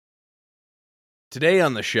Today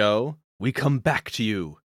on the show, we come back to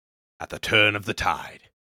you at the turn of the tide.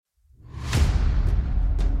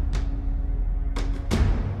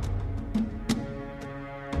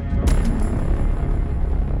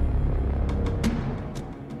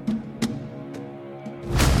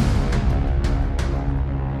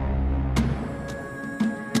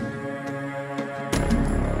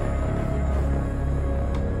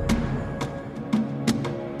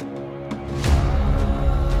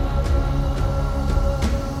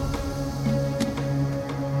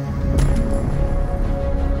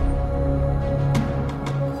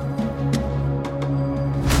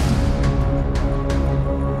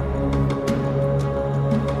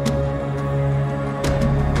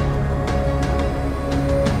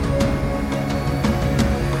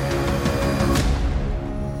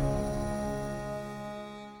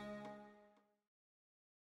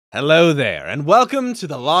 Hello there, and welcome to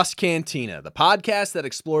The Lost Cantina, the podcast that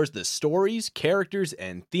explores the stories, characters,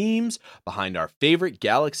 and themes behind our favorite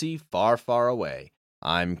galaxy far, far away.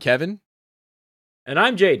 I'm Kevin. And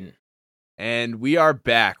I'm Jaden. And we are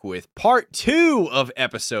back with part 2 of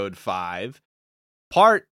episode 5.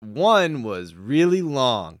 Part 1 was really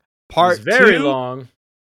long. Part it was very 2, long.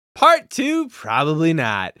 Part 2, probably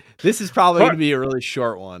not. This is probably going to be a really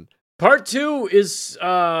short one. Part 2 is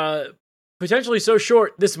potentially so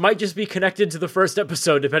short, this might just be connected to the first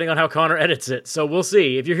episode, depending on how Connor edits it. So we'll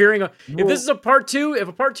see. If you're hearing if this is a part 2, if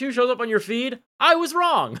a part 2 shows up on your feed, I was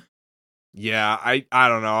wrong. Yeah, I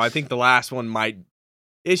don't know. I think the last one might.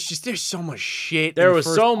 It's just there's so much shit. There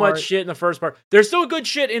was so much shit in the first part. There's still good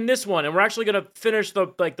shit in this one, and we're actually gonna finish the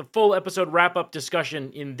full episode wrap up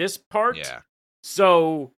discussion in this part. Yeah.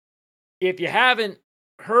 So if you haven't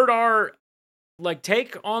heard our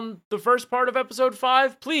take on the first part of episode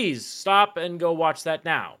 5, please stop and go watch that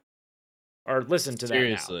now. Or listen to that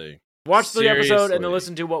now. Watch the episode and then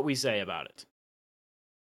listen to what we say about it.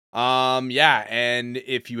 Yeah, and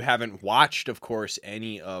if you haven't watched, of course,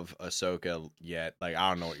 any of AHSOKA yet, I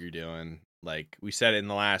don't know what you're doing. Like we said in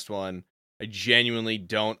the last one, I genuinely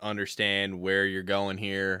don't understand where you're going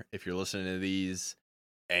here if you're listening to these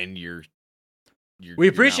and we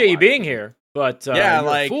appreciate you being here. But yeah,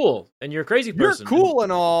 you're a fool, and you're a crazy person. You're cool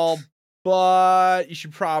and all, but you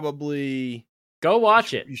should probably go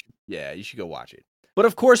watch it. You should go watch it. But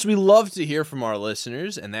of course, we love to hear from our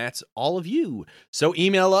listeners, and that's all of you. So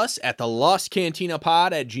email us at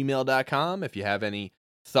thelostcantinapod@gmail.com if you have any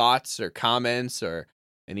thoughts or comments or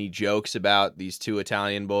any jokes about these two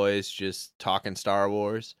Italian boys just talking Star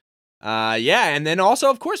Wars. And then also,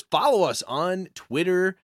 of course, follow us on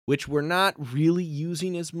Twitter, which we're not really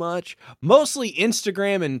using as much. Mostly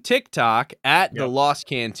Instagram and TikTok at The Lost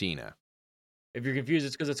Cantina. If you're confused,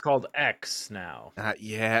 it's because it's called X now.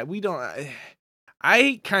 We don't...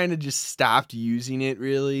 I kind of just stopped using it,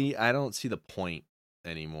 really. I don't see the point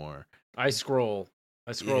anymore. I scroll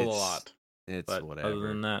a lot. It's whatever. Other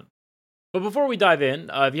than that. But before we dive in,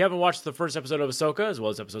 if you haven't watched the first episode of AHSOKA, as well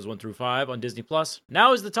as episodes 1 through 5 on Disney+,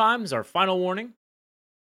 now is the time. This is our final warning.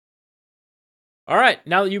 All right,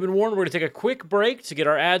 now that you've been warned, we're going to take a quick break to get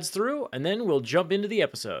our ads through, and then we'll jump into the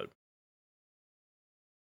episode.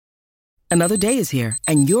 Another day is here,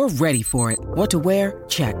 and you're ready for it. What to wear?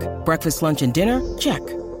 Check. Breakfast, lunch, and dinner? Check.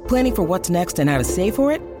 Planning for what's next and how to save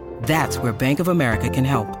for it? That's where Bank of America can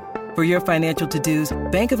help. For your financial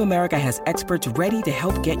to-dos, Bank of America has experts ready to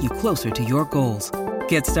help get you closer to your goals.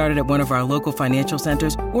 Get started at one of our local financial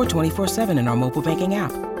centers or 24/7 in our mobile banking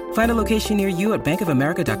app. Find a location near you at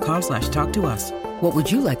bankofamerica.com/talktous. What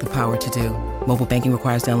would you like the power to do? Mobile banking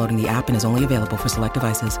requires downloading the app and is only available for select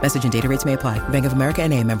devices. Message and data rates may apply. Bank of America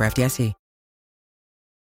N.A., member FDIC.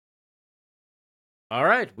 All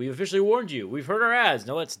right, we've officially warned you. We've heard our ads.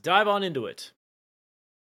 Now let's dive on into it.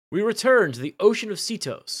 We return to the ocean of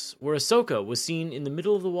Cetos, where AHSOKA was seen in the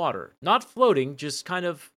middle of the water. Not floating, just kind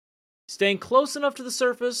of staying close enough to the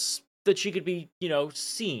surface that she could be,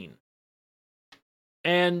 seen.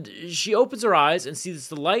 And she opens her eyes and sees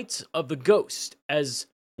the light of the Ghost as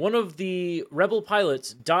one of the rebel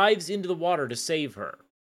pilots dives into the water to save her.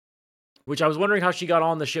 Which I was wondering how she got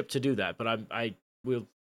on the ship to do that, but I will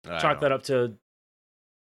chalk that up to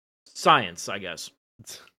science, I guess.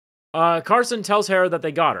 Carson tells Hera that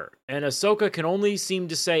they got her, and AHSOKA can only seem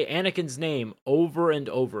to say Anakin's name over and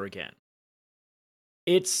over again.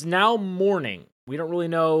 It's now morning. We don't really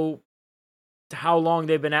know how long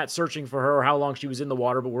they've been searching for her or how long she was in the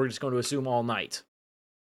water, but we're just going to assume all night.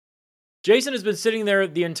 Jason has been sitting there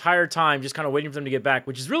the entire time, just kind of waiting for them to get back,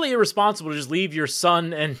 which is really irresponsible to just leave your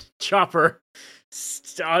son and Chopper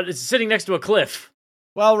sitting next to a cliff.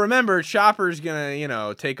 Well, remember, Chopper's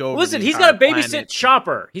gonna, take over. Listen, he's got to babysit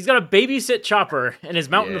Chopper. He's got to babysit Chopper and his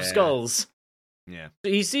mountain of skulls. Yeah.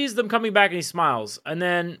 So he sees them coming back and he smiles. And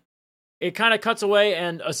then it kind of cuts away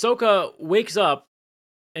and Ahsoka wakes up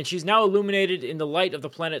and she's now illuminated in the light of the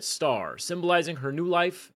planet's star, symbolizing her new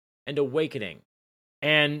life and awakening.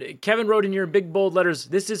 And Kevin wrote in your big bold letters,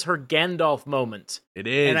 this is her Gandalf moment. It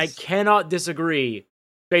is. And I cannot disagree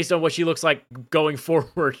based on what she looks like going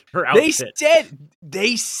forward, her outfit.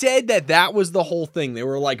 They said that was the whole thing. They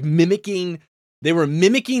were like mimicking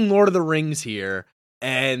Lord of the Rings here.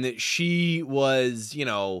 And she was,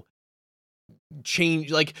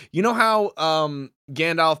 change, like, how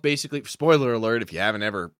Gandalf basically, spoiler alert if you haven't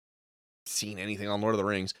ever seen anything on Lord of the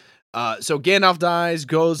Rings, so Gandalf dies,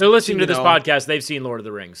 goes, they're listening to this podcast, they've seen Lord of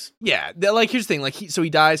the Rings. Yeah, like, here's the thing, like, he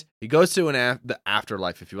dies, he goes to the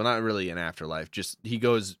afterlife, if you will. Not really an afterlife, just he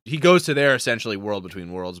goes to their essentially world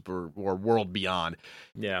between worlds, or world beyond.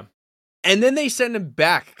 Yeah. And then they send him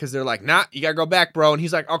back because they're like, nah, you gotta go back, bro. And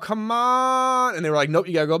he's like, oh, come on. And they were like, nope,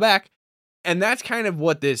 you gotta go back. And that's kind of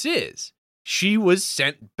what this is. She was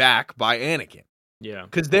sent back by Anakin. Yeah.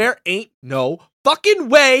 Because there ain't no fucking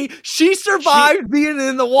way she survived being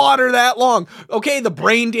in the water that long. Okay, the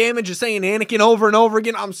brain damage is saying Anakin over and over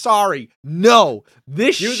again. I'm sorry. No.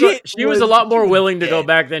 She was a lot more willing to go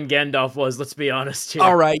back than Gandalf was, let's be honest here.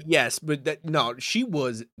 All right, yes, but she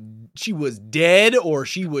was dead, or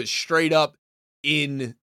she was straight up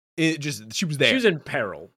she was there. She was in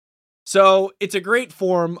peril. So it's a great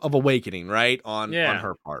form of awakening, right? On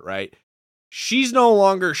her part, right? She's no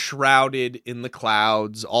longer shrouded in the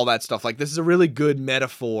clouds, all that stuff. Like, this is a really good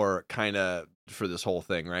metaphor kind of for this whole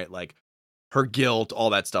thing, right? Like, her guilt, all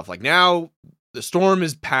that stuff. Like, now the storm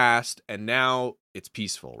is past and now it's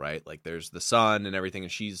peaceful, right? Like, there's the sun and everything,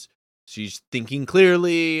 and she's thinking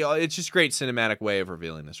clearly. It's just a great cinematic way of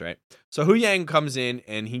revealing this, right? So Hu Yang comes in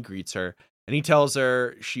and he greets her and he tells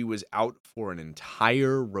her she was out for an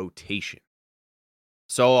entire rotation.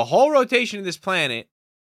 So a whole rotation of this planet,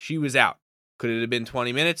 she was out. Could it have been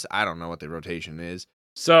 20 minutes? I don't know what the rotation is.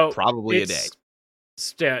 So probably a day.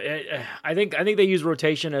 I think they use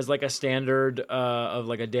rotation as like a standard of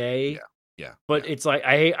like a day. Yeah. But it's like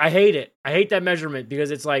I hate it. I hate that measurement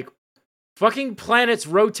because it's like fucking planets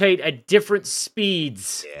rotate at different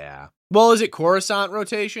speeds. Yeah. Well, is it Coruscant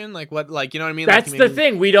rotation? Like what? Like, you know what I mean? That's like, the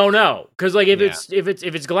thing. We don't know because like if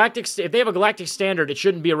it's galactic, if they have a galactic standard, it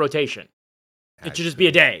shouldn't be a rotation. It should just be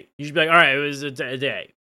a day. You should be like, all right, it was a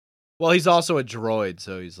day. Well, he's also a droid,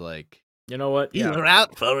 so he's like, you know what? You're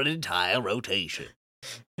out for an entire rotation.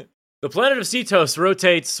 The planet of Cetos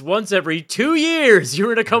rotates once every 2 years. You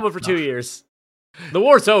were in a coma for 2 years. The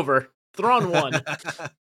war's over. Thrawn won.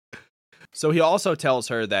 So he also tells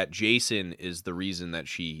her that Jason is the reason that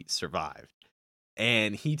she survived.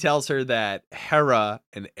 And he tells her that Hera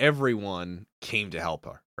and everyone came to help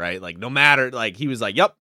her, right? Like, no matter, like, he was like,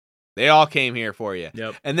 yep, they all came here for you.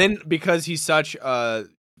 Yep. And then because he's such a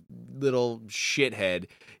little shithead,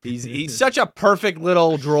 he's such a perfect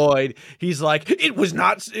little droid, he's like, it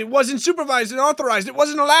wasn't supervised and authorized, it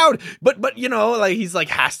wasn't allowed, but like, he's like,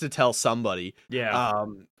 has to tell somebody.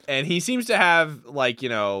 And he seems to have, like,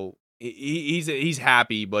 he's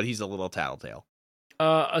happy, but he's a little tattletale.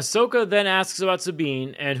 Ahsoka then asks about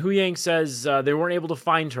Sabine, and Hu Yang says they weren't able to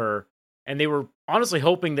find her, and they were honestly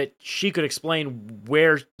hoping that she could explain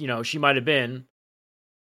where she might have been.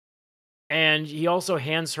 And he also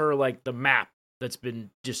hands her like the map that's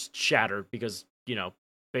been just shattered because,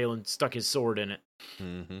 Balin stuck his sword in it.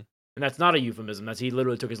 Mm-hmm. And that's not a euphemism. He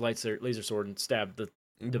literally took his laser sword and stabbed the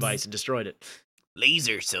device and destroyed it.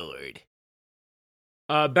 Laser sword.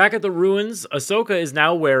 Back at the ruins, Ahsoka is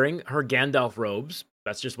now wearing her Gandalf robes.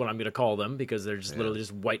 That's just what I'm going to call them because they're just literally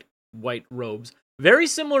just white robes. Very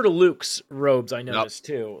similar to Luke's robes, I noticed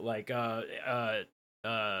too. Like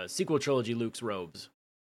sequel trilogy Luke's robes.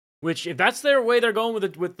 Which, if that's their way they're going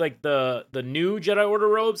with like the new Jedi Order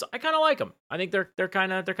robes, I kind of like them. I think they're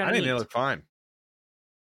kind of. I think they look fine.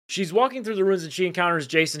 She's walking through the ruins and she encounters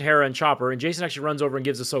Jason, Hera, and Chopper, and Jason actually runs over and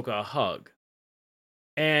gives Ahsoka a hug.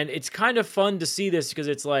 And it's kind of fun to see this because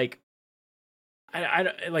it's like, I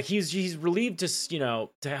like he's relieved to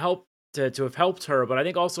to have helped her, but I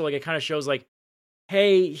think also like it kind of shows like,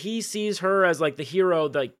 hey, he sees her as like the hero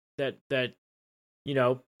that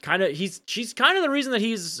she's kind of the reason that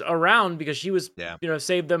he's around because she was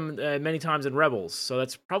saved them many times in Rebels, so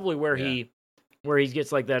that's probably where he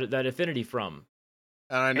gets like that affinity from.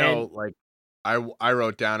 And I know like I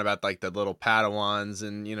wrote down about like the little Padawans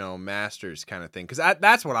and masters kind of thing because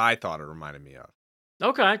that's what I thought it reminded me of.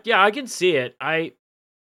 Okay, yeah, I can see it. It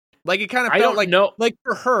kind of felt like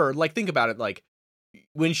for her, like think about it, like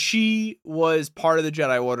when she was part of the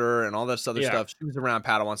Jedi Order and all this other stuff, she was around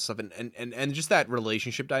Padawan stuff and just that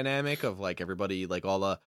relationship dynamic of like everybody, like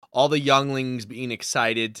all all the younglings being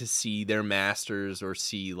excited to see their masters or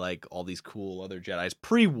see like all these cool other Jedis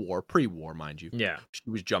pre-war, mind you. Yeah. She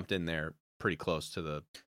was jumped in there pretty close to the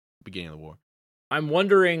beginning of the war. I'm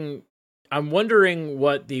wondering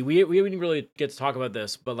what we didn't really get to talk about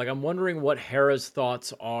this, but like I'm wondering what Hera's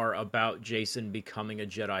thoughts are about Jason becoming a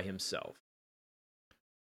Jedi himself.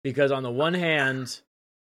 Because on the one hand,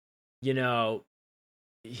 you know,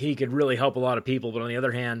 he could really help a lot of people, but on the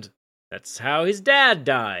other hand, that's how his dad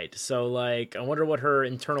died. So like I wonder what her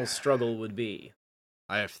internal struggle would be.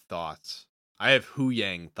 I have thoughts. I have Hu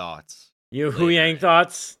Yang thoughts. You have Hu Yang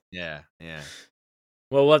thoughts? Yeah.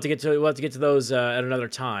 Well, we'll have to get to those at another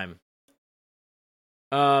time.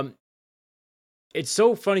 It's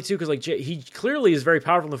so funny too because like he clearly is very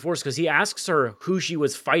powerful in the Force because he asks her who she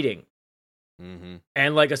was fighting, and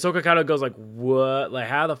like Ahsoka kind of goes like, "What? Like,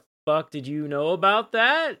 how the fuck did you know about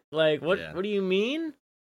that? Like, what? Yeah. What do you mean?"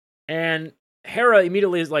 And Hera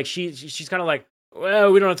immediately is like, she's kind of like,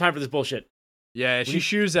 "Well, we don't have time for this bullshit." Yeah, she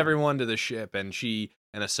shoos everyone to the ship, and she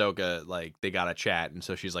and Ahsoka, like, they got a chat, and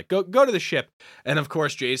so she's like, go to the ship. And of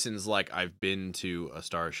course, Jason's like, I've been to a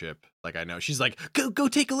starship. Like, I know. She's like, go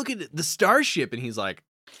take a look at the starship. And he's like,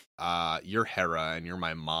 you're Hera, and you're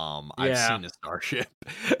my mom. I've seen a starship.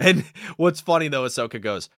 And what's funny, though, Ahsoka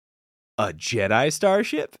goes, a Jedi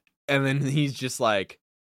starship? And then he's just like,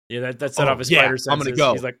 yeah, that set off his spider senses. I'm gonna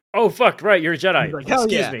go. He's like, oh, fuck, right, you're a Jedi. Like,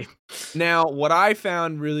 excuse me. Now, what I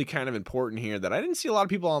found really kind of important here that I didn't see a lot of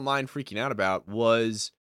people online freaking out about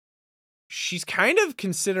was she's kind of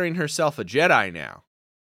considering herself a Jedi now.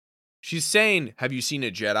 She's saying, have you seen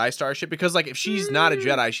a Jedi starship? Because, like, if she's not a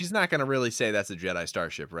Jedi, she's not going to really say that's a Jedi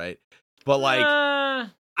starship, right? But, like,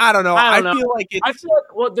 I don't know. I feel like it's... I feel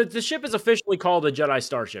like, well, the ship is officially called a Jedi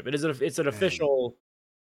starship. It's an official...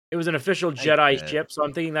 It was an official Jedi ship, so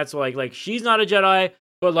I'm thinking that's like she's not a Jedi,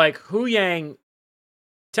 but like Hu Yang,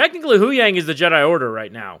 technically Hu Yang is the Jedi Order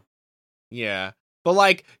right now. Yeah, but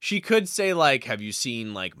like she could say like, "Have you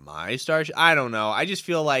seen like my starship?" I don't know. I just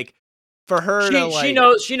feel like for her she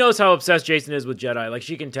knows how obsessed Jason is with Jedi. Like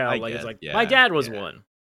she can tell. My dad was one.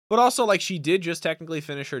 But also like she did just technically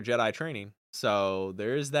finish her Jedi training, so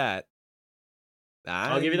there is that.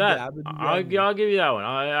 I'll give you that. I'll give you that one.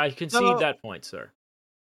 I concede that point, sir.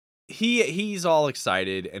 He's all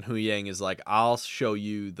excited, and Hu Yang is like, I'll show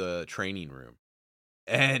you the training room.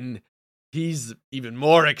 And he's even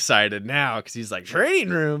more excited now because he's like,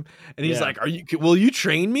 training room? And he's like, will you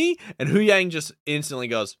train me? And Hu Yang just instantly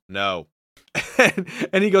goes, no.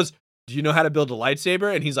 and he goes, do you know how to build a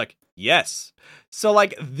lightsaber? And he's like, yes. So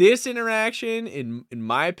like this interaction, in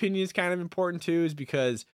my opinion, is kind of important too, is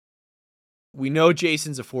because we know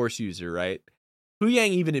Jason's a Force user, right? Hu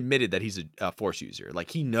Yang even admitted that he's a Force user.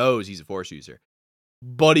 Like, he knows he's a Force user.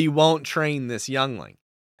 But he won't train this youngling.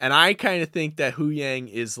 And I kind of think that Hu Yang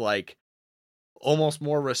is, like, almost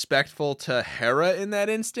more respectful to Hera in that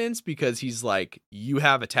instance. Because he's like, you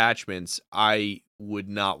have attachments. I would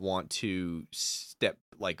not want to step,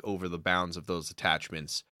 like, over the bounds of those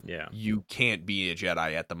attachments. Yeah. You can't be a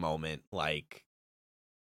Jedi at the moment. Like...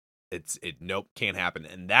 Nope, can't happen.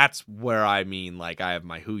 And that's where I mean, like, I have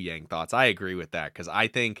my Hu Yang thoughts. I agree with that, because I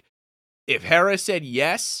think if Hera said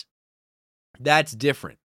yes, that's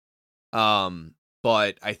different.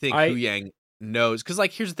 But I think Hu Yang knows, because,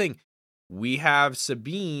 like, here's the thing. We have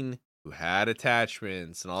Sabine, who had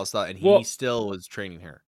attachments and all stuff, and he still was training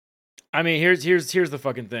her. I mean, here's the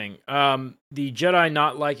fucking thing. The Jedi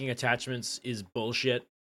not liking attachments is bullshit.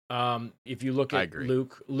 If you look at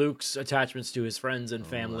Luke's attachments to his friends and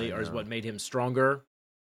family is what made him stronger.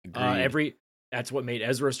 That's what made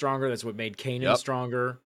Ezra stronger. That's what made Kanan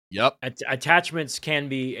stronger. Yep. Attachments can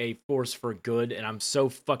be a force for good, and I'm so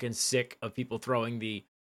fucking sick of people throwing the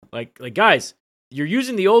like guys, you're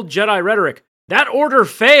using the old Jedi rhetoric. That order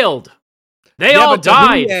failed. They all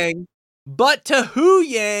died. But to Hu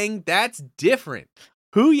Yang, that's different.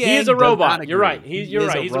 Hu Yang, he is a robot. You're right. He's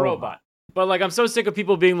a robot. But like, I'm so sick of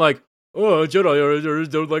people being like, "Oh, Jedi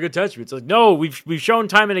don't like attachments." Like, no, we've shown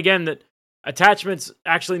time and again that attachments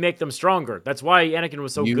actually make them stronger. That's why Anakin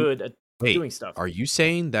was so good at doing stuff. Are you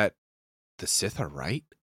saying that the Sith are right?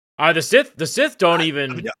 The Sith don't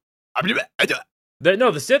even.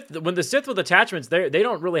 The Sith, when the Sith with attachments, they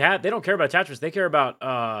don't care about attachments. They care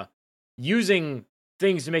about using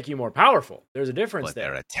things to make you more powerful. There's a difference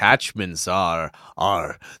there. Their attachments are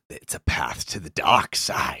it's a path to the dark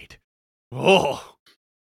side. Oh,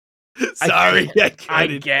 sorry. I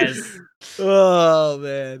guess. Oh,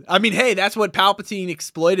 man. I mean, hey, that's what Palpatine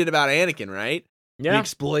exploited about Anakin, right? Yeah. He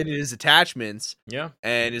exploited his attachments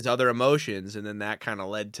and his other emotions, and then that kind of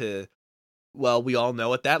led to, well, we all know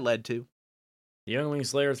what that led to. The Youngling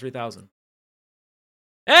Slayer 3000.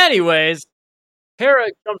 Anyways, Hera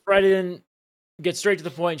jumps right in, gets straight to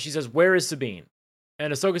the point, and she says, "Where is Sabine?"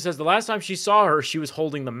 And Ahsoka says the last time she saw her, she was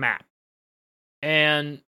holding the map.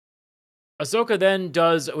 And Ahsoka then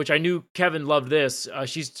does, which I knew Kevin loved this,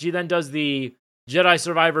 she then does the Jedi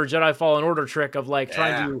Survivor, Jedi Fallen Order trick of like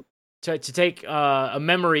trying to take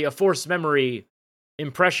a forced memory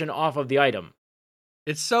impression off of the item.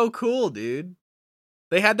 It's so cool, dude.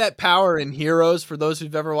 They had that power in Heroes. For those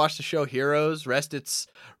who've ever watched the show Heroes, rest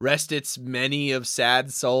its many of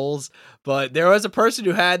sad souls. But there was a person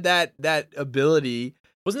who had that ability.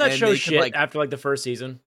 Wasn't that show shit after like the first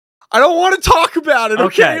season? I don't want to talk about it.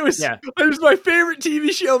 Okay, it was yeah. It was my favorite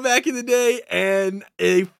TV show back in the day, and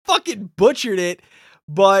they fucking butchered it.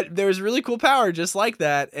 But there's really cool power just like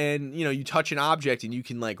that, and you touch an object and you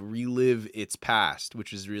can like relive its past,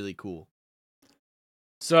 which is really cool.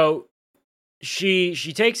 So she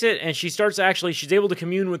takes it and she's able to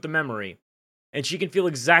commune with the memory, and she can feel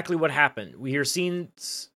exactly what happened. We hear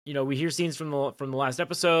scenes from the last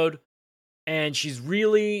episode, and she's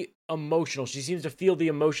really emotional. She seems to feel the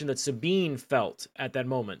emotion that Sabine felt at that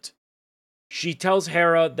moment. She tells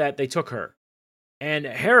Hera that they took her, and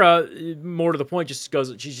Hera, more to the point, just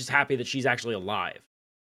goes, she's just happy that she's actually alive.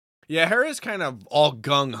 Yeah, Hera's kind of all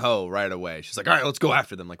gung-ho right away. She's like, all right, let's go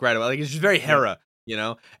after them, like right away. Like, she's very Hera.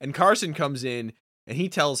 And Carson comes in and he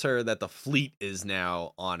tells her that the fleet is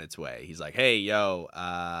now on its way. He's like, hey, yo,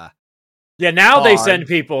 now they send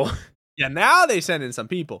people. Yeah, now they send in some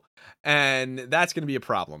people, and that's going to be a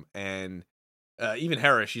problem. And even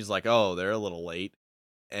Hera, she's like, oh, they're a little late.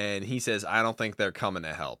 And he says, I don't think they're coming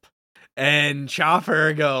to help. And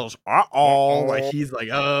Chopper goes, uh-oh. Like, he's like,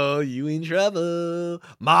 oh, you in trouble.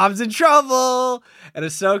 Mom's in trouble. And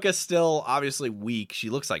Ahsoka's still obviously weak. She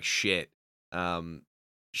looks like shit.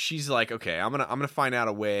 She's like, okay, I'm gonna find out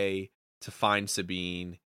a way to find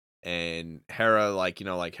Sabine. And Hera,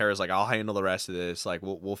 Hera's like, I'll handle the rest of this. Like,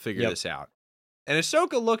 we'll figure this out. And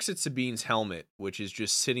Ahsoka looks at Sabine's helmet, which is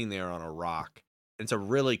just sitting there on a rock. And it's a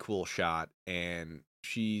really cool shot. And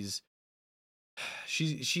she's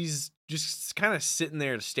just kind of sitting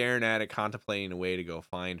there staring at it, contemplating a way to go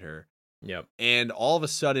find her. Yep. And all of a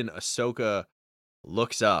sudden, Ahsoka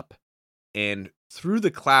looks up, and through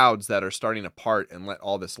the clouds that are starting to part and let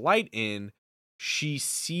all this light in, she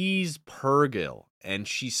sees Purrgil, and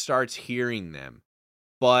she starts hearing them.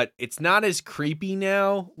 But it's not as creepy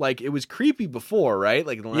now. Like, it was creepy before, right?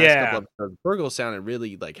 Like, in the last couple episodes, Purrgil sounded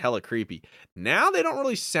really, like, hella creepy. Now they don't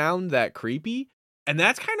really sound that creepy. And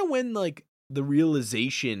that's kind of when, like, the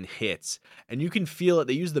realization hits. And you can feel it.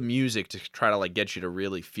 They use the music to try to, like, get you to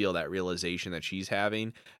really feel that realization that she's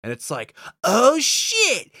having. And it's like, oh,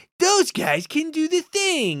 shit! Those guys can do the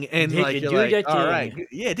thing! And, they like, you're like, all right.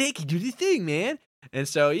 Yeah, they can do the thing, man. And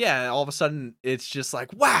so, yeah, all of a sudden, it's just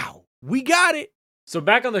like, wow, we got it. So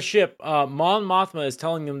back on the ship, Mon Mothma is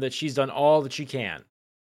telling them that she's done all that she can.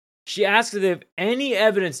 She asks if they have any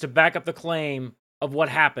evidence to back up the claim of what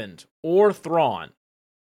happened, or Thrawn.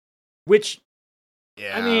 Which,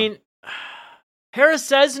 I mean, Hera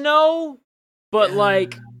says no, but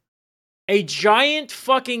like, a giant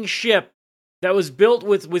fucking ship that was built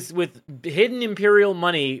with hidden Imperial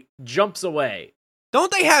money jumps away. Don't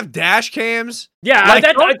they have dash cams? Yeah, like,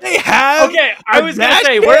 don't they have? Okay, I was gonna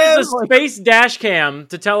say, where's the space dash cam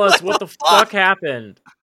to tell us what the fuck happened?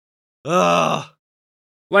 Ugh.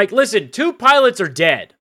 Like, listen, 2 pilots are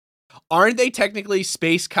dead. Aren't they technically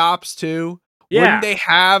space cops too? Yeah. Wouldn't they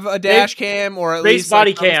have a dash cam or at least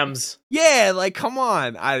body cams? Yeah, like, come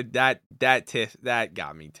on. That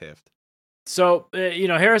got me tiffed. So,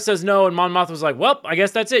 Hera says no, and Mon Mothma was like, well, I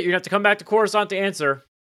guess that's it. You're gonna have to come back to Coruscant to answer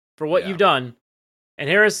for what you've done. And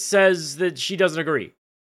Hera says that she doesn't agree.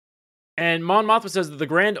 And Mon Mothma says that the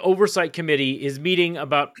Grand Oversight Committee is meeting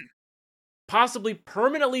about possibly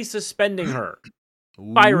permanently suspending her,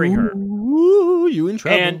 firing her. Ooh, you in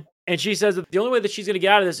trouble. And she says that the only way that she's going to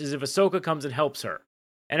get out of this is if Ahsoka comes and helps her.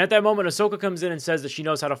 And at that moment, Ahsoka comes in and says that she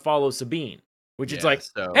knows how to follow Sabine. Which is like,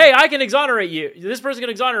 hey, I can exonerate you. This person can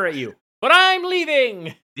exonerate you. But I'm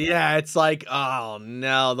leaving! Yeah, it's like, oh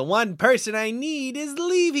no, the one person I need is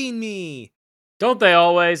leaving me. Don't they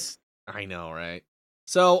always? I know, right?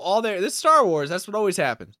 So this is Star Wars, that's what always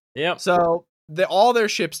happens. Yep. So all their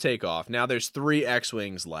ships take off. Now there's 3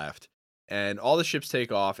 X-Wings left. And all the ships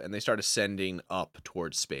take off, and they start ascending up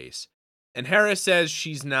towards space. And Hera says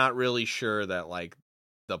she's not really sure that, like,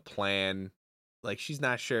 the plan, like, she's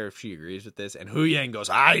not sure if she agrees with this. And Hu Yang goes,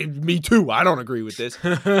 me too, I don't agree with this.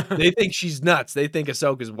 They think she's nuts. They think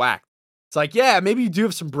Ahsoka's whacked. It's like, yeah, maybe you do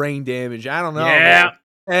have some brain damage. I don't know. Yeah.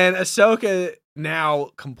 Man. And Ahsoka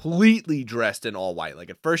now completely dressed in all white. Like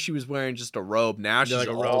at first she was wearing just a robe. Now she's like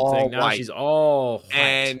a all robe thing. Now white. she's all white.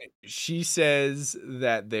 And she says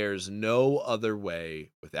that there's no other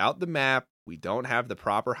way. Without the map, we don't have the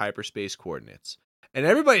proper hyperspace coordinates. And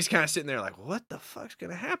everybody's kind of sitting there like, what the fuck's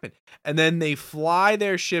going to happen? And then they fly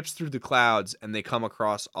their ships through the clouds and they come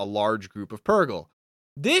across a large group of Purgle.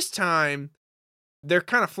 This time, they're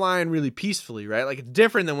kind of flying really peacefully, right? Like, it's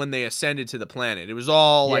different than when they ascended to the planet. It was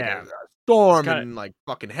all like a storm and like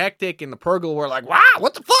fucking hectic. And the Purgle were like, wow,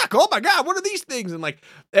 what the fuck? Oh my God, what are these things? And like,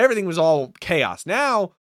 everything was all chaos.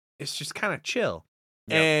 Now, it's just kind of chill.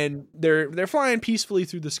 Yep. And they're flying peacefully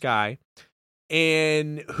through the sky.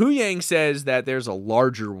 And Hu Yang says that there's a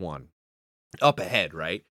larger one up ahead,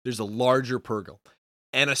 right? There's a larger Purgle.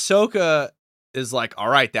 And Ahsoka is like, all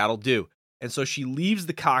right, that'll do. And so she leaves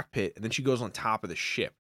the cockpit and then she goes on top of the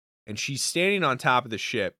ship. And she's standing on top of the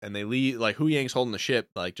ship and they leave, like Hu Yang's holding the ship,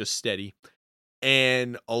 like just steady.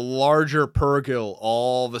 And a larger Purgle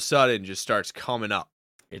all of a sudden just starts coming up.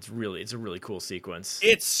 It's a really cool sequence.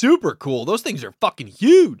 It's super cool. Those things are fucking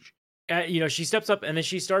huge. She steps up and then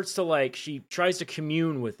she starts to she tries to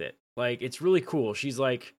commune with it. Like, it's really cool. She's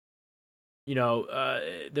like,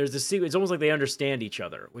 there's this sequence. It's almost like they understand each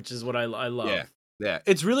other, which is what I love. Yeah.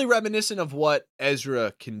 It's really reminiscent of what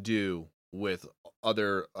Ezra can do with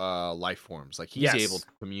other life forms. Like, he's able to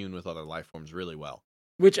commune with other life forms really well.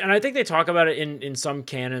 And I think they talk about it in some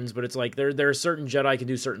canons, but it's like there are certain Jedi can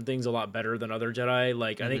do certain things a lot better than other Jedi.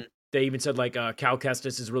 Like, I think they even said Cal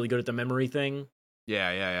Kestis is really good at the memory thing.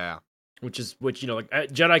 Yeah. Which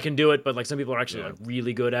Jedi can do it, but like some people are actually like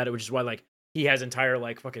really good at it, which is why like he has entire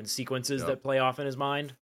like fucking sequences that play off in his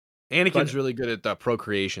mind. Anakin's really good at the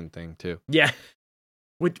procreation thing too. Yeah.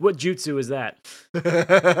 What jutsu is that?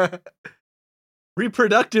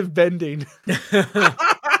 Reproductive bending.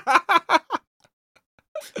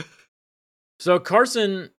 So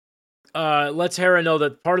Carson lets Hera know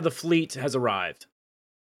that part of the fleet has arrived.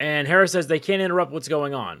 And Hera says they can't interrupt what's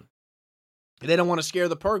going on. They don't want to scare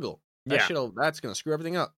the Purgle. That's going to screw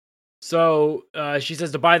everything up. So she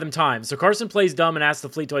says to buy them time. So Carson plays dumb and asks the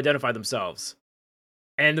fleet to identify themselves.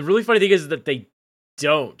 And the really funny thing is that they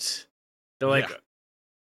don't. They're like,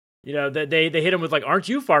 they hit him with like, aren't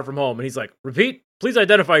you far from home? And he's like, repeat, please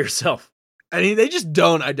identify yourself. And they just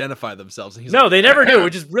don't identify themselves. And he's they never do,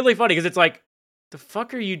 which is really funny because it's like, the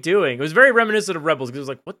fuck are you doing? It was very reminiscent of Rebels because it was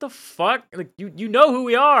like, what the fuck? Like, you know who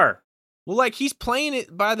we are. Well, like, he's playing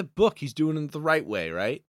it by the book. He's doing it the right way,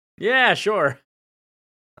 right? Yeah, sure.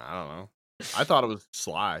 I don't know. I thought it was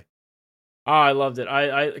sly. Oh, I loved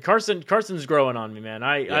it. Carson's growing on me, man.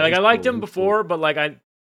 I liked him before, but like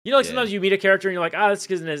sometimes you meet a character and you're like, this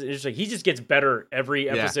isn't as interesting. He just gets better every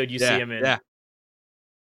episode you see him in. Yeah.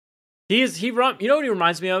 You know what he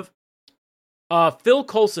reminds me of? Phil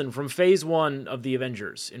Coulson from Phase 1 of the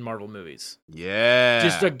Avengers in Marvel movies. Yeah.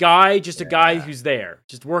 Just a guy who's there.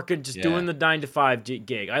 Just working, doing the 9 to 5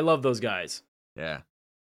 gig. I love those guys. Yeah.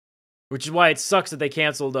 Which is why it sucks that they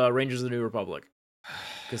canceled Rangers of the New Republic.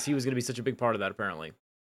 Because he was going to be such a big part of that, apparently.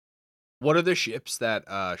 What are the ships that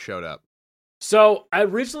showed up? So,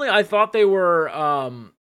 originally I thought they were...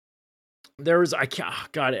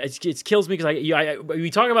 it kills me because we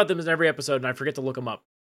talk about them in every episode and I forget to look them up.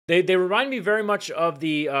 They remind me very much of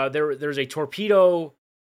the there's a torpedo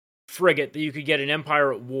frigate that you could get in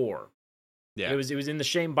Empire at War. Yeah, it was in the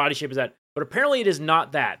same body shape as that, but apparently it is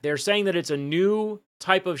not that. They're saying that it's a new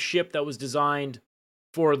type of ship that was designed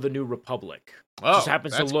for the New Republic. Oh, just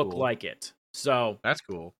happens to look like it. So that's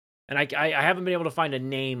cool. And I haven't been able to find a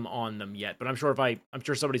name on them yet, but I'm sure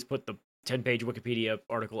somebody's put the 10-page Wikipedia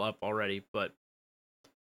article up already. But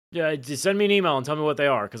yeah, just send me an email and tell me what they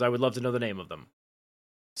are because I would love to know the name of them.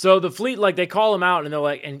 So the fleet, like, they call him out and they're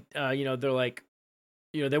like, they're like,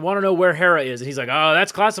 they want to know where Hera is. And he's like, oh,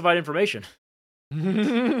 that's classified information.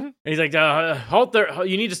 And he's like, halt there.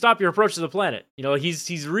 You need to stop your approach to the planet.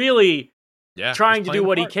 He's really trying to do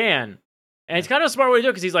what he can. And it's kind of a smart way to do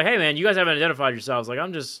it because he's like, hey, man, you guys haven't identified yourselves. Like,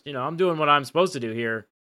 I'm just, I'm doing what I'm supposed to do here.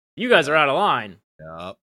 You guys are out of line.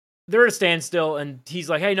 Yep. They're at a standstill. And he's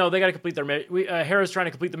like, hey, no, they got to complete their mission. Hera's trying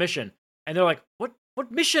to complete the mission. And they're like, what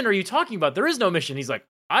mission are you talking about? There is no mission. He's like,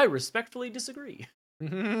 I respectfully disagree.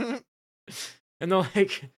 And they're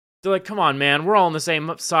like, come on, man, we're all on the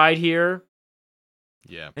same side here.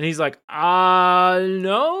 Yeah. And he's like,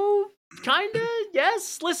 no, kinda,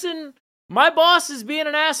 yes. Listen, my boss is being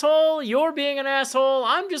an asshole. You're being an asshole.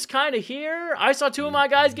 I'm just kind of here. I saw 2 of my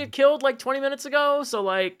guys get killed like 20 minutes ago. So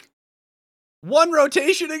like, one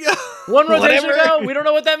rotation ago. We don't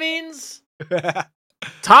know what that means.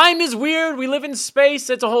 Time is weird. We live in space.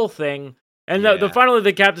 It's a whole thing. And finally,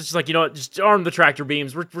 the captain's just like, you know what? Just arm the tractor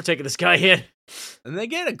beams. We're taking this guy in. And they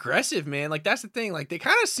get aggressive, man. Like, that's the thing. Like, they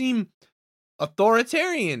kind of seem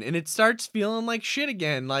authoritarian, and it starts feeling like shit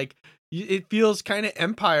again. Like, it feels kind of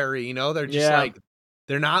empire-y, you know? They're just like,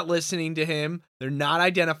 they're not listening to him. They're not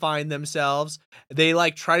identifying themselves. They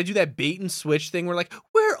like try to do that bait and switch thing where like,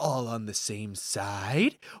 we're all on the same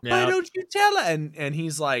side. Why don't you tell us? And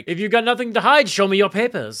he's like, if you've got nothing to hide, show me your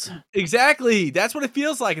papers. Exactly. That's what it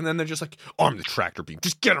feels like. And then they're just like, arm the tractor beam.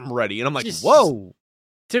 Just get him ready. And I'm like, whoa.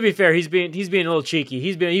 To be fair, he's being a little cheeky. He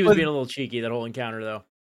was being a little cheeky that whole encounter though.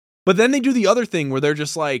 But then they do the other thing where they're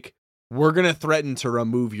just like, we're going to threaten to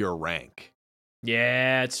remove your rank.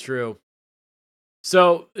 Yeah, it's true.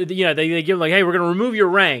 So, they give him like, hey, we're going to remove your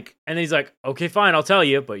rank. And then he's like, okay, fine, I'll tell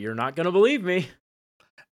you, but you're not going to believe me.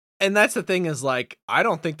 And that's the thing is like, I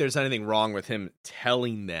don't think there's anything wrong with him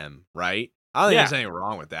telling them, right? I don't think there's anything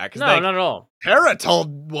wrong with that. No, not at all. Hera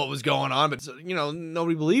told what was going on, but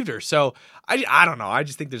nobody believed her. So I don't know. I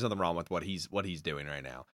just think there's nothing wrong with what he's doing right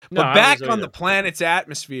now. No, but back on the planet's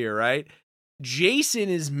atmosphere, right? Jason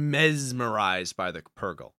is mesmerized by the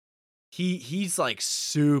Purgle. He's like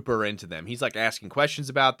super into them. He's like asking questions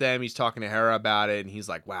about them. He's talking to Hera about it, and he's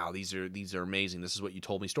like, "Wow, these are amazing. This is what you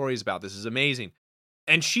told me stories about. This is amazing."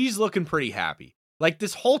 And she's looking pretty happy. Like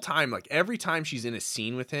this whole time, like every time she's in a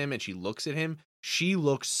scene with him and she looks at him, she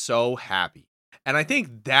looks so happy. And I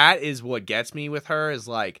think that is what gets me with her is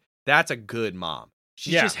like, that's a good mom.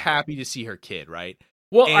 She's just happy to see her kid, right?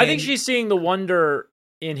 Well, I think she's seeing the wonder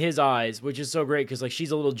in his eyes, which is so great because like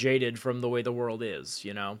she's a little jaded from the way the world is,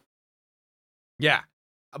 you know? Yeah.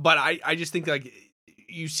 But I just think like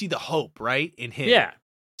you see the hope, right? In him. Yeah.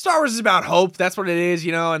 Star Wars is about hope. That's what it is,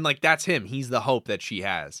 and like that's him. He's the hope that she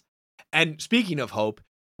has. And speaking of hope,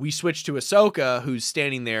 we switch to Ahsoka, who's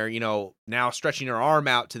standing there, now stretching her arm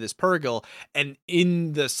out to this Purgle, and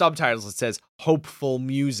in the subtitles it says "hopeful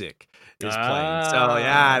music" is playing. So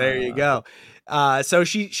yeah, there you go. So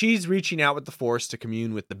she's reaching out with the Force to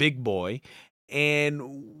commune with the big boy,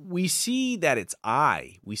 and we see that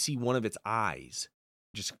we see one of its eyes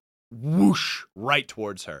just whoosh right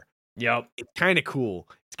towards her. Yep. It's kind of cool.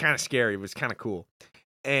 It's kind of scary, but it's kind of cool.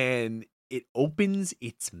 And it opens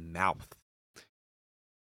its mouth. A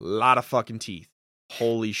lot of fucking teeth.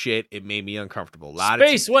 Holy shit, it made me uncomfortable.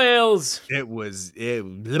 Space whales!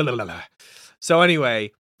 So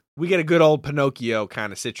anyway, we get a good old Pinocchio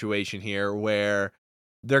kind of situation here where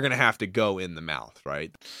they're going to have to go in the mouth,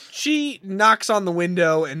 right? She knocks on the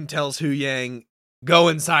window and tells Hu Yang, go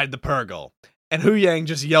inside the Purgle. And Hu Yang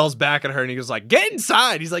just yells back at her and he goes like, get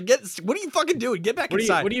inside. He's like, what are you fucking doing? Get back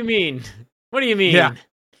inside. What do you mean? What do you mean?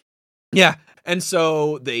 Yeah. And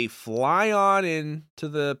so they fly on into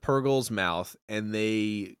the Purgle's mouth and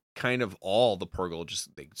they kind of the Purgle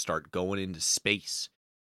they start going into space.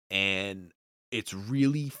 And it's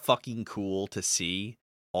really fucking cool to see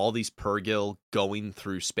all these Purgle going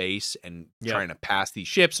through space and trying to pass these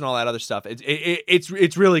ships and all that other stuff.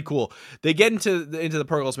 It's really cool. They get into the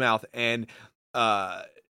Purgle's mouth and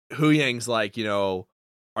Hu Yang's like,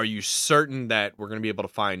 are you certain that we're going to be able to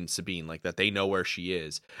find Sabine? Like that they know where she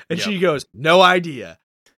is? And she goes, no idea.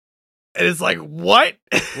 And it's like, what?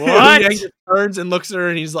 Hu Yang just turns and looks at her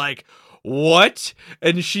and he's like, what?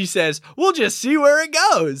 And she says, we'll just see where it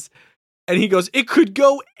goes. And he goes, it could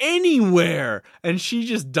go anywhere. And she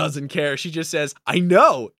just doesn't care. She just says, I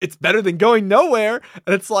know. It's better than going nowhere.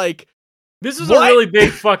 And it's like, this was a really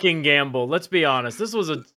big fucking gamble. Let's be honest. This was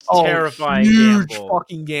a terrifying huge gamble.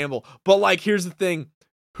 Fucking gamble. But like, here's the thing.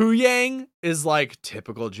 Hu Yang is like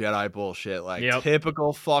typical Jedi bullshit. Like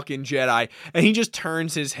typical fucking Jedi. And he just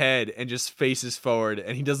turns his head and just faces forward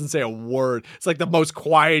and he doesn't say a word. It's like the most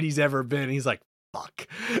quiet he's ever been. He's like, fuck.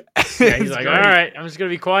 Yeah, he's like, all right, I'm just going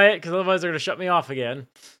to be quiet because otherwise they're going to shut me off again.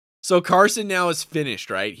 So Carson now is finished,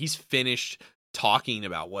 right? He's finished talking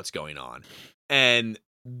about what's going on. And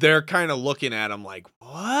they're kind of looking at him like,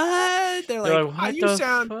 what? They're like,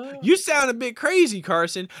 you sound a bit crazy,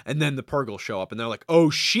 Carson. And then the Purgle show up and they're like, oh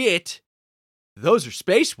shit, those are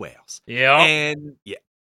space whales. Yeah. And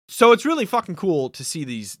so it's really fucking cool to see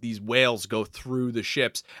these whales go through the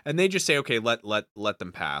ships and they just say, okay, let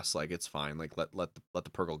them pass. Like, it's fine. Like, let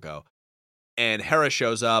the Purgle go. And Hera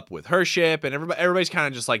shows up with her ship and everybody's kind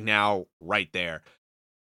of just like now right there.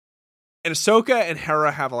 And Ahsoka and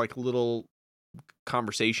Hera have like a little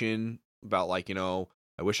conversation about like,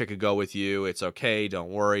 I wish I could go with you. It's okay.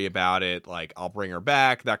 Don't worry about it. Like, I'll bring her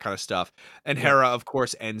back, that kind of stuff. And Hera, of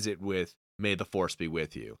course, ends it with, may the Force be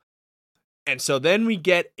with you. And so then we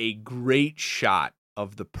get a great shot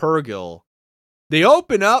of the Purgle. They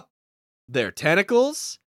open up their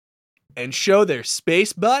tentacles and show their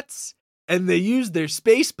space butts, and they use their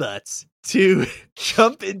space butts to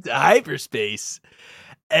jump into hyperspace.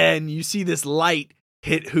 And you see this light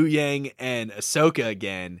hit Huyang and Ahsoka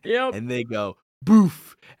again. Yep. And they go,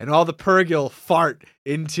 boof. And all the Purrgil fart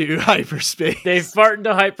into hyperspace. They fart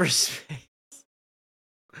into hyperspace.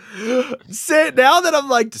 Now that I'm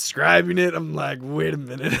like describing it, I'm like, wait a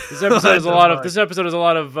minute. This episode is a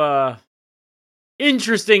lot of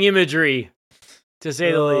interesting imagery, to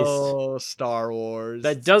say the least. Oh, Star Wars.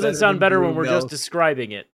 That doesn't sound better when we're just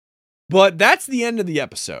describing it. But that's the end of the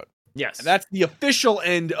episode. Yes. That's the official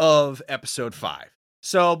end of episode 5.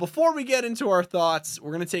 So before we get into our thoughts,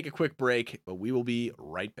 we're going to take a quick break, but we will be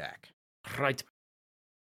right back. Right.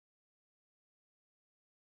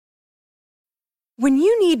 When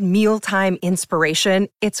you need mealtime inspiration,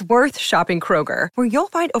 it's worth shopping Kroger, where you'll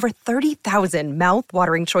find over 30,000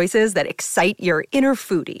 mouth-watering choices that excite your inner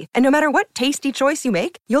foodie. And no matter what tasty choice you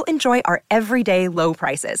make, you'll enjoy our everyday low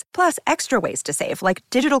prices, plus extra ways to save, like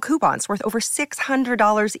digital coupons worth over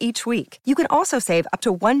 $600 each week. You can also save up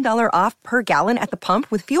to $1 off per gallon at the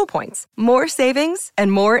pump with fuel points. More savings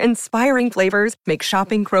and more inspiring flavors make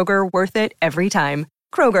shopping Kroger worth it every time.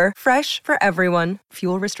 Kroger, fresh for everyone.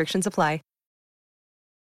 Fuel restrictions apply.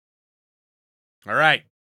 All right.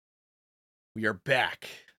 We are back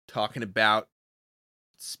talking about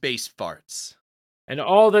space farts. And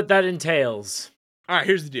all that entails. All right,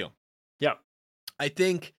 here's the deal. Yep. I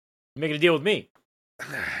think... Making a deal with me.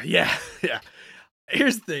 Yeah.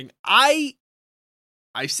 Here's the thing. I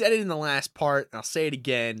said it in the last part, and I'll say it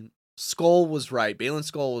again. Skull was right. Balin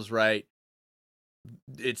Skull was right.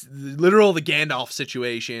 It's literal the Gandalf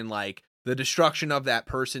situation. Like, the destruction of that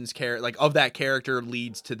person's of that character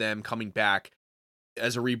leads to them coming back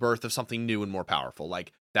as a rebirth of something new and more powerful.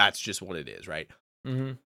 Like, that's just what it is, right?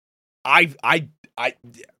 Mm-hmm.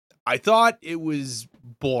 I thought it was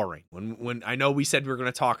boring when I know we said we were going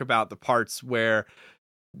to talk about the parts where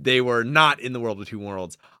they were not in the World of Two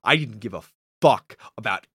Worlds. I didn't give a fuck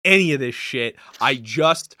about any of this shit. I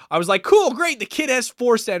was like, cool, great. The kid has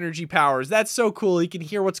force energy powers. That's so cool. He can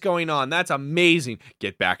hear what's going on. That's amazing.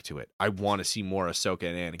 Get back to it. I want to see more Ahsoka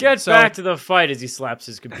and Anakin. Get back to the fight as he slaps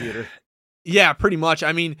his computer. Yeah, pretty much.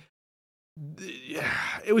 I mean,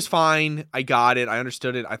 it was fine. I got it. I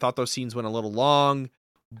understood it. I thought those scenes went a little long,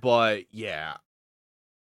 but yeah,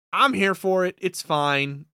 I'm here for it. It's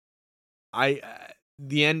fine.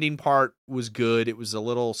 The ending part was good. It was a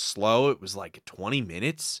little slow. It was like 20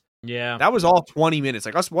 minutes. Yeah. That was all 20 minutes.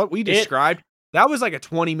 Like what we described, that was like a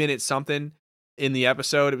 20-minute something in the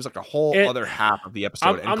episode. It was like a whole other half of the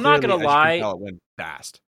episode. I'm not going to lie. It went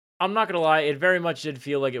fast. I'm not going to lie. It very much did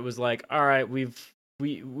feel like it was like, all right, we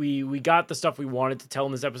got the stuff we wanted to tell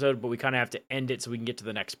in this episode, but we kind of have to end it so we can get to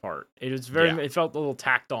the next part. It felt a little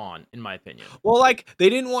tacked on, in my opinion. Well, like,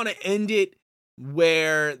 they didn't want to end it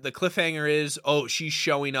where the cliffhanger is, oh, she's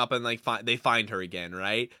showing up and like they find her again,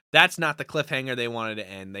 right? That's not the cliffhanger they wanted to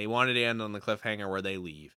end. They wanted to end on the cliffhanger where they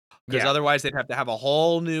leave. Because otherwise they'd have to have a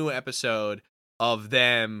whole new episode of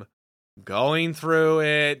them going through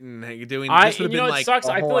it and doing this. It sucks.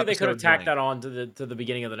 I feel like they could have tacked that on to the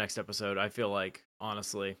beginning of the next episode. I feel like,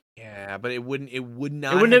 honestly. Yeah, but it would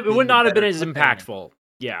not have been as impactful.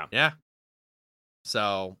 Yeah. Yeah.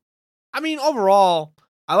 So, I mean, overall,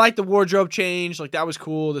 I like the wardrobe change. Like, that was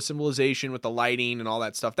cool. The symbolization with the lighting and all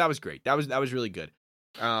that stuff. That was great. That was really good.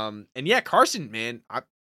 And yeah, Carson, man,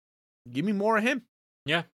 give me more of him.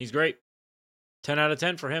 Yeah, he's great. 10 out of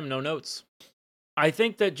 10 for him. No notes. I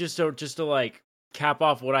think that just to like cap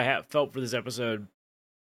off what I felt for this episode,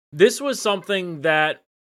 this was something that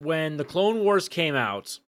when the Clone Wars came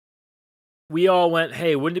out, we all went,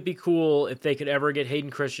 hey, wouldn't it be cool if they could ever get Hayden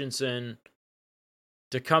Christensen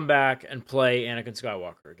to come back and play Anakin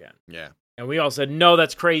Skywalker again? Yeah. And we all said, no,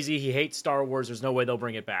 that's crazy. He hates Star Wars. There's no way they'll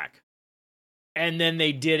bring it back. And then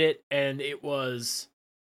they did it, and it was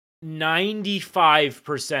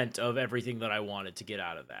 95% of everything that I wanted to get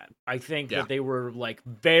out of that. I think that they were like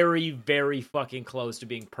very, very fucking close to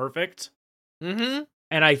being perfect. Mm-hmm.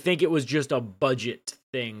 And I think it was just a budget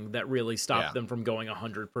thing that really stopped them from going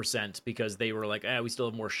 100% because they were like, we still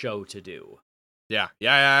have more show to do. Yeah.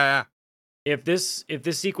 If this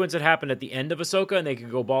sequence had happened at the end of Ahsoka and they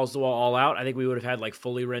could go balls to the wall all out, I think we would have had like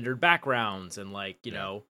fully rendered backgrounds and like, you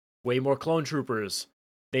know, way more clone troopers.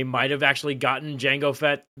 They might have actually gotten Jango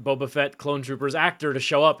Fett, Boba Fett, clone troopers actor to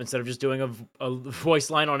show up instead of just doing a voice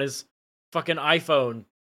line on his fucking iPhone.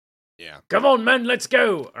 Yeah. Come on, men, let's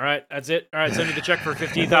go. All right, that's it. All right, send me the check for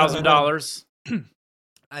 $50,000.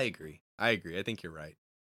 I agree. I think you're right.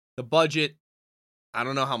 The budget, I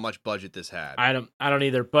don't know how much budget this had. I don't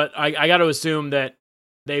either, but I got to assume that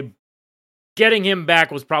they getting him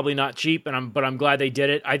back was probably not cheap, but I'm glad they did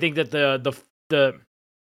it. I think that the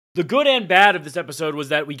The good and bad of this episode was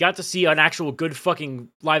that we got to see an actual good fucking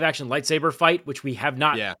live-action lightsaber fight, which we have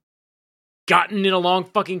not gotten in a long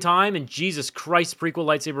fucking time, and Jesus Christ, prequel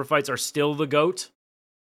lightsaber fights are still the GOAT.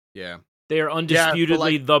 Yeah. They are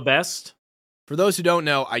undisputedly the best. For those who don't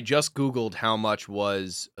know, I just Googled how much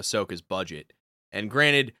was Ahsoka's budget. And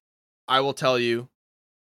granted, I will tell you,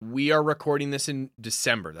 we are recording this in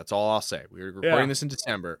December. That's all I'll say. We're recording this in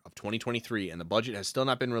December of 2023, and the budget has still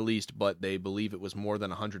not been released, but they believe it was more than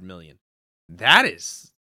 $100 million.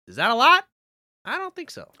 Is that a lot? I don't think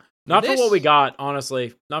so. Not for what we got,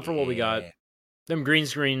 honestly. Not for what we got. Them green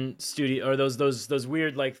screen studio or those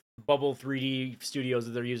weird like bubble 3D studios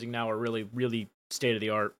that they're using now are really, really state of the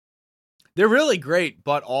art. They're really great,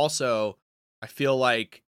 but also I feel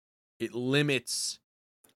like it limits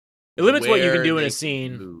what you can do in a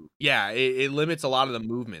scene. Move. Yeah, it limits a lot of the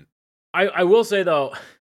movement. I will say though,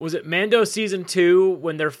 was it Mando season 2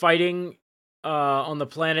 when they're fighting on the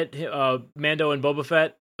planet Mando and Boba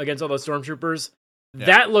Fett against all those stormtroopers? Yeah.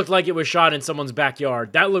 That looked like it was shot in someone's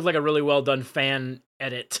backyard. That looked like a really well done fan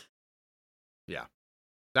edit. Yeah,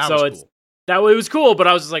 that was cool. It was cool, but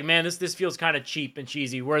I was just like, man, this feels kind of cheap and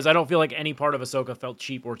cheesy. Whereas I don't feel like any part of Ahsoka felt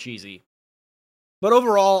cheap or cheesy. But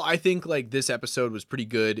overall, I think like this episode was pretty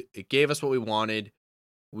good. It gave us what we wanted.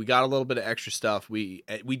 We got a little bit of extra stuff. We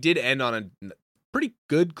did end on a pretty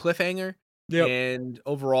good cliffhanger. Yep. And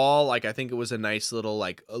overall, like I think it was a nice little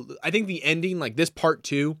like I think the ending, like this part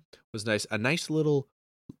 2, was nice. A nice little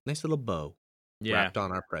bow wrapped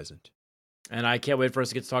on our present. And I can't wait for us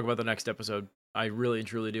to get to talk about the next episode. I really and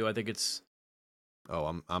truly do. I think it's.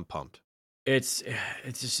 Oh, I'm pumped. It's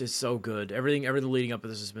so good. Everything leading up to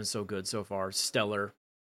this has been so good so far. Stellar.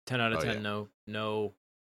 10 out of 10. Yeah. No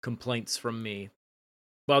complaints from me.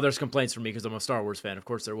 Well, there's complaints from me because I'm a Star Wars fan. Of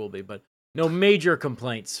course there will be, but no major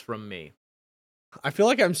complaints from me. I feel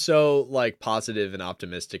like I'm so like positive and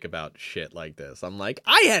optimistic about shit like this. I'm like,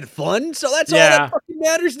 I had fun, so that's all that fucking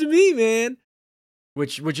matters to me, man.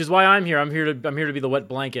 Which is why I'm here. I'm here to be the wet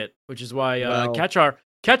blanket. Which is why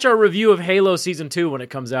catch our review of Halo Season 2 when it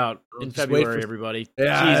comes out in February, everybody.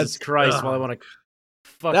 Yeah, Jesus Christ, while I want to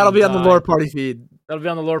fucking that'll be die. on the Lore Party feed. That'll be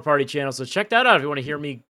on the Lore Party channel, so check that out if you want to hear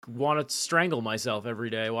me want to strangle myself every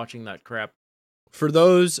day watching that crap. For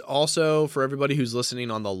everybody who's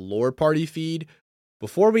listening on the Lore Party feed,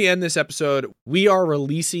 before we end this episode, we are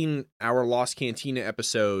releasing our Lost Cantina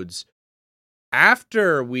episodes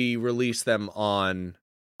after we release them on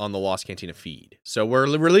the Lost Cantina feed. So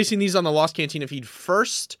we're releasing these on the Lost Cantina feed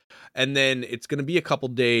first, and then it's going to be a couple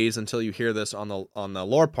days until you hear this on the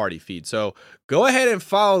Lore Party feed. So go ahead and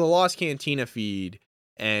follow the Lost Cantina feed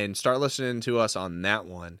and start listening to us on that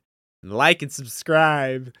one. And like and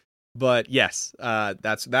subscribe. But yes,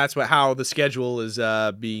 that's how the schedule is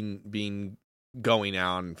being going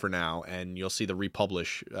on for now, and you'll see the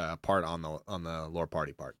Republish part on the Lore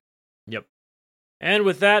Party part. Yep. And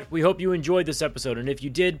with that, we hope you enjoyed this episode, and if you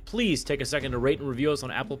did, please take a second to rate and review us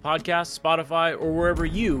on Apple Podcasts, Spotify, or wherever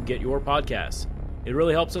you get your podcasts. It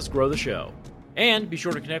really helps us grow the show. And be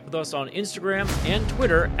sure to connect with us on Instagram and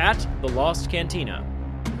Twitter at The Lost Cantina.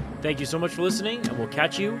 Thank you so much for listening, and we'll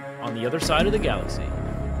catch you on the other side of the galaxy.